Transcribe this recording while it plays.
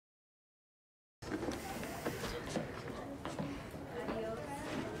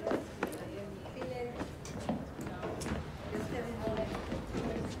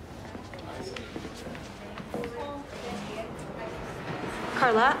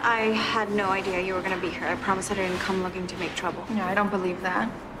Carla, I had no idea you were gonna be here. I promise I didn't come looking to make trouble. Yeah, I don't believe that.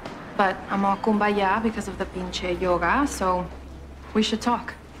 But I'm all kumbaya because of the pinche yoga, so we should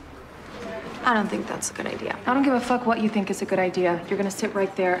talk. I don't think that's a good idea. I don't give a fuck what you think is a good idea. You're gonna sit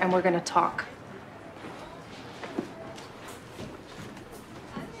right there and we're gonna talk.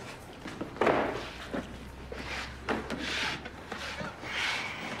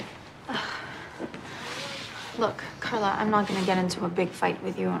 Look, Carla, I'm not gonna get into a big fight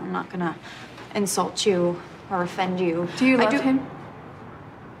with you. I'm not gonna insult you or offend you. Do you love him?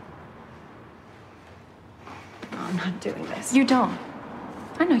 No, I'm not doing this. You don't.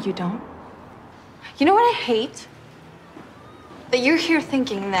 I know you don't. You know what I hate? That you're here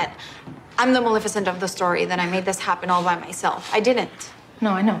thinking that I'm the Maleficent of the story, that I made this happen all by myself. I didn't.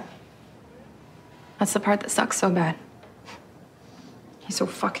 No, I know. That's the part that sucks so bad. He's so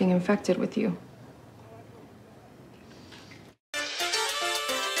fucking infected with you.